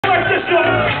Let's go.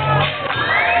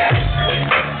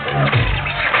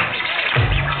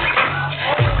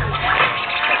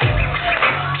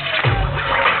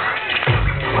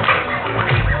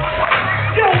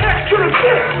 Yo, back to the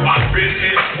pit. I've been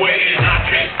this way and I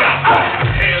can't stop.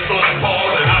 Hands on the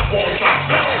ball and I won't stop.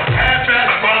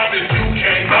 Half-ass mind is you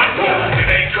can't knock. It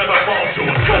ain't cause I fall to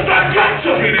it, cause I got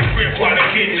to. Get it grip while the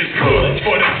kid is good.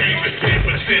 For the game is 10%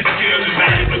 skills and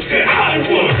 90%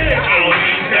 Hollywood. I don't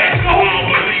need that, I don't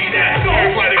believe that.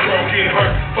 Everybody gon' get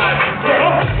hurt by the girl.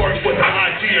 Work with the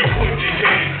idea, put your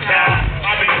head down.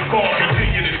 I make the call,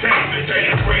 continue to take the day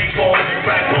and bring balls and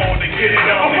back on to get it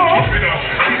on and keep it up.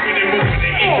 Keeping it moving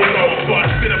and eating those. So I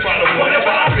spit about it,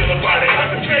 whatever I feel about it. I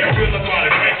can be real about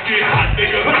it. Let's get hot,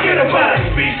 nigga. Forget about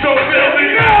it. Be so filthy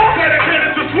now. Gotta get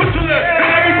it to Switzerland and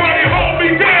everybody hold me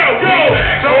down. Yo,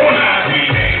 so high,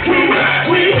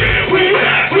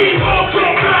 we all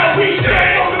come out, we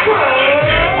stand on the ground.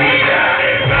 Until we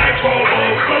die and back home,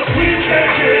 cause we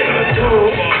can't get a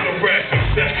door. Fuck the rest,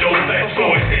 except your left,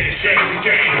 so it's in shake the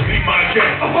game. Be my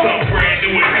jet, some brand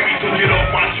new and heavy to get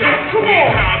off my chest. We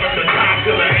time after time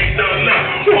till there ain't none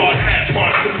left. Hard hats,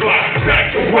 march the block, back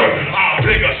to work. I'll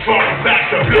bring a strong back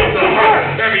to build the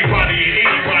hurt. Everybody and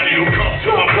anybody who comes to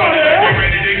my party, get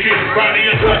ready to get rowdy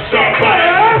and touch somebody.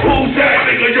 Who's that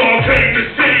nigga y'all came to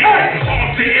see?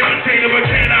 Off the imitator, but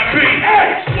can I be?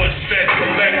 What's that?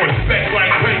 Collect respect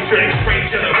like paycheck, straight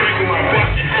to the ring with my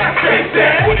bucket. Take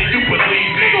that. What do you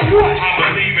believe in? I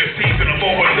believe in season of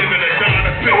over living and dying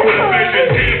to spit with a vision.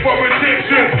 Here for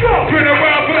redemption. Been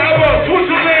around forever.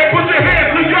 Switzerland, put your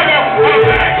hands together. I'm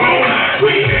back home.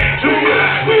 We ain't too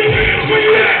high. We ain't too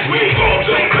high. We gon'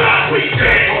 jump out. We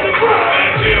stand on the ground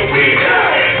until we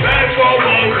die. And back for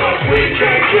one, cause we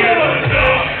can't get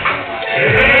enough.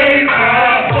 It ain't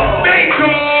our fault.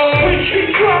 We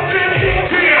keep dropping hits.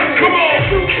 Yeah, come on.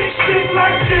 You keep spit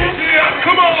like this. Yeah,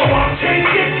 come on. So I'm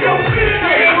taking your piss.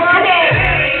 Yeah, come on. It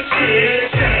ain't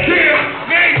shit. Yeah,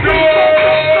 Nathan.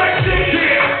 Like this.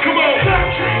 Yeah, come on. Stop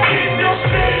drinking your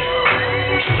spit.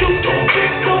 You don't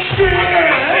get no shit. I got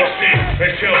a 6 cents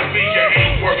that tells me you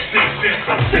ain't worth 6 cents.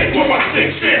 I'm sick with my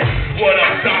 6 cents. What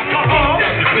up, Doc?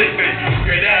 That's the business.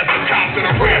 Straight as a cop in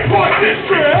a Rampart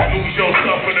district. Lose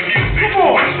yourself in the music.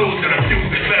 Losing the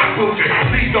music, let's lose it.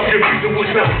 Please don't get reason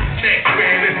with the next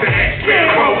man. It's the X-Man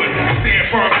rolling. Stand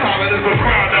firm, solid as a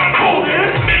ground I'm holding.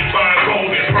 Make mine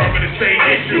golden, permanent same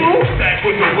issue. Stack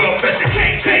with the wealth that you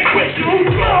can't take with you.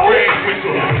 Don't raise with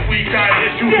you. We got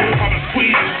issues. I'ma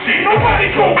squeeze the shit. Nobody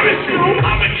gon' miss you.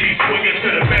 I'ma keep swinging to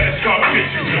the baddest come get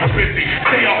you. I'm busy.